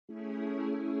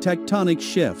Tectonic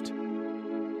shift.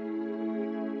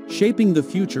 Shaping the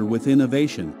future with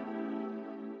innovation.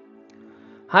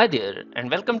 Hi there and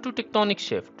welcome to Tectonic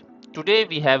Shift. Today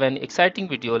we have an exciting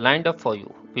video lined up for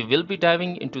you. We will be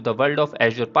diving into the world of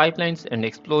Azure pipelines and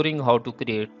exploring how to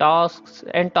create tasks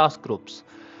and task groups.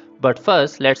 But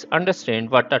first, let's understand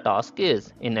what a task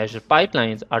is. In Azure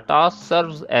pipelines, a task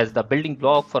serves as the building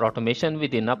block for automation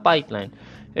within a pipeline.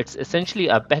 It's essentially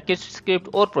a packaged script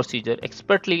or procedure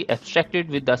expertly abstracted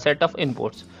with a set of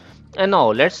inputs. And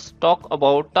now let's talk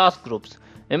about task groups.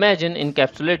 Imagine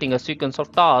encapsulating a sequence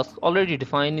of tasks already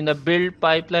defined in a build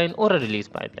pipeline or a release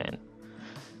pipeline.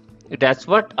 That's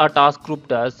what a task group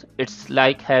does. It's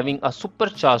like having a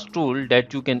supercharged tool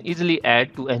that you can easily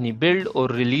add to any build or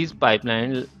release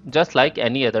pipeline just like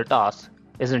any other task.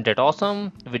 Isn't that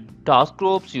awesome? With task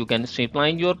groups, you can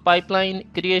streamline your pipeline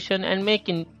creation and make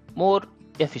it more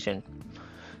efficient.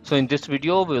 So in this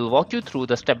video, we will walk you through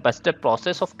the step-by-step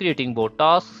process of creating both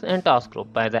tasks and task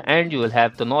group. By the end, you will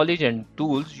have the knowledge and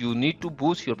tools you need to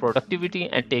boost your productivity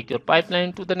and take your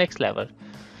pipeline to the next level.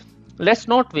 Let's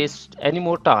not waste any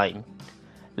more time.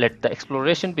 Let the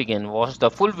exploration begin. Watch the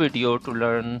full video to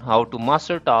learn how to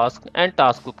master task and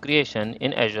task group creation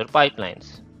in Azure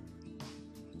pipelines.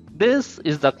 This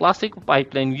is the classic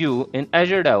pipeline view in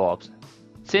Azure DevOps.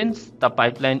 Since the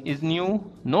pipeline is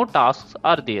new, no tasks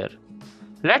are there.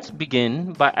 Let's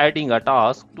begin by adding a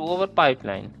task to our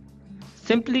pipeline.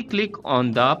 Simply click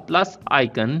on the plus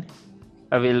icon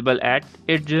available at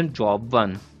Agent Job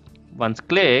 1. Once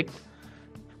clicked,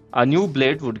 a new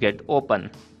blade would get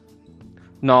open.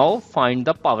 Now find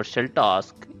the PowerShell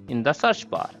task in the search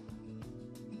bar.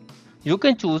 You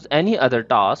can choose any other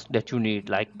task that you need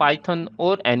like Python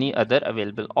or any other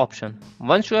available option.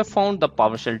 Once you have found the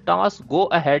PowerShell task, go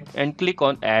ahead and click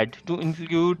on Add to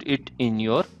include it in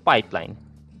your pipeline.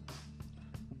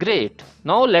 Great.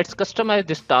 Now let's customize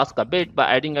this task a bit by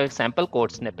adding a sample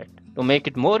code snippet. To make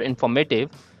it more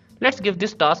informative, let's give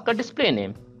this task a display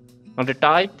name. Under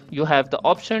type, you have the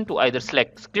option to either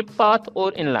select script path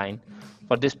or inline.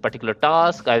 For this particular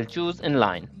task, I'll choose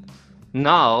inline.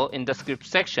 Now in the script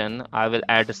section, I will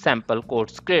add a sample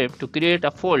code script to create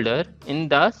a folder in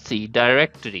the C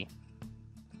directory.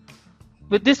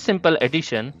 With this simple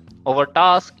addition, our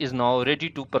task is now ready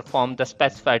to perform the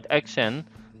specified action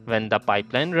when the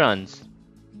pipeline runs.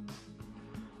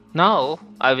 Now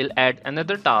I will add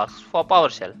another task for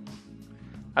PowerShell.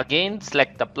 Again,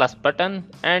 select the plus button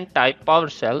and type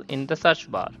PowerShell in the search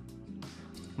bar.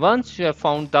 Once you have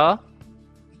found the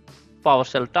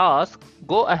PowerShell task,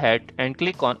 go ahead and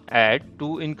click on Add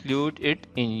to include it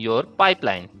in your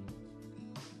pipeline.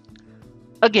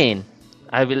 Again,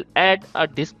 I will add a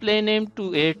display name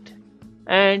to it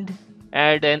and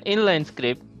add an inline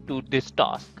script to this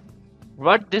task.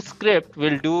 What this script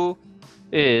will do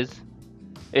is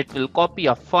it will copy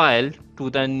a file to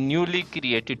the newly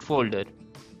created folder,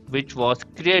 which was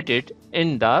created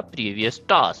in the previous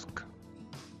task.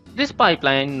 This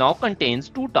pipeline now contains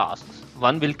two tasks.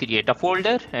 One will create a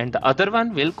folder and the other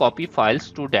one will copy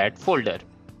files to that folder.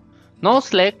 Now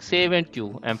select Save and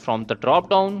Queue and from the drop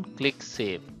down click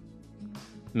Save.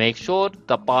 Make sure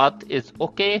the path is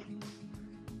OK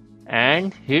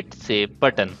and hit Save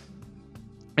button.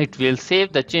 It will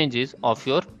save the changes of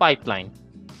your pipeline.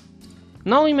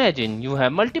 Now imagine you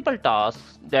have multiple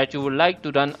tasks that you would like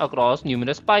to run across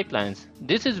numerous pipelines.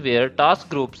 This is where task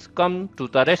groups come to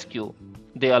the rescue.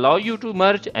 They allow you to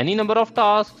merge any number of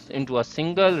tasks into a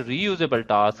single reusable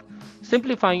task,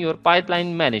 simplifying your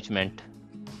pipeline management.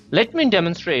 Let me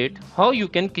demonstrate how you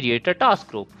can create a task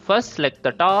group. First, select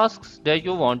the tasks that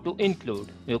you want to include.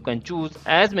 You can choose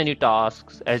as many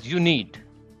tasks as you need.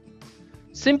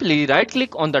 Simply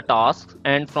right-click on the task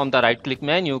and from the right-click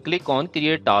menu, click on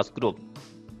Create Task Group.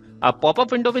 A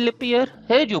pop-up window will appear.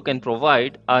 Here you can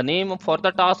provide a name for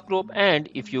the task group and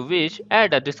if you wish,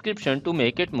 add a description to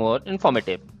make it more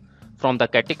informative. From the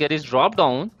categories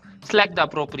drop-down, select the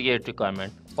appropriate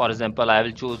requirement. For example, I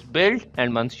will choose Build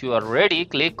and once you are ready,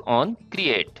 click on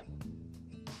Create.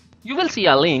 You will see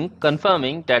a link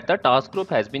confirming that the task group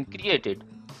has been created.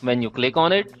 When you click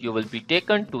on it, you will be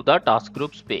taken to the task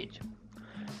groups page.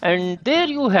 And there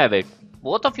you have it.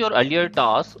 Both of your earlier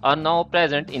tasks are now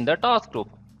present in the task group.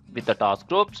 With the task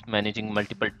groups, managing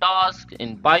multiple tasks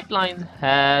in pipelines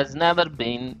has never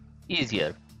been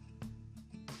easier.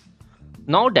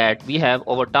 Now that we have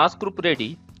our task group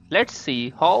ready, let's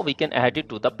see how we can add it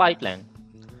to the pipeline.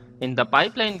 In the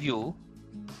pipeline view,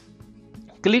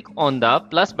 click on the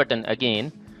plus button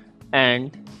again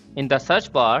and in the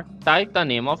search bar, type the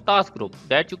name of task group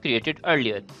that you created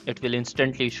earlier. It will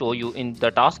instantly show you in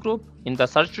the task group. In the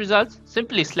search results,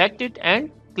 simply select it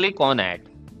and click on Add.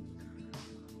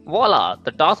 Voila,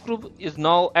 the task group is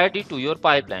now added to your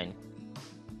pipeline.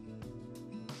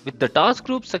 With the task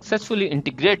group successfully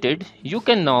integrated, you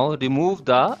can now remove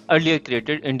the earlier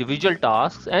created individual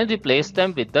tasks and replace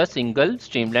them with the single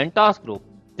streamlined task group.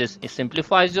 This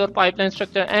simplifies your pipeline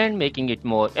structure and making it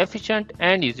more efficient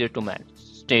and easier to manage.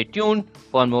 Stay tuned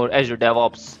for more Azure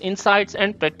DevOps insights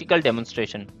and practical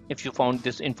demonstration. If you found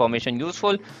this information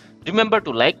useful, remember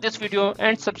to like this video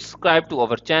and subscribe to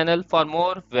our channel for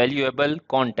more valuable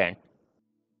content.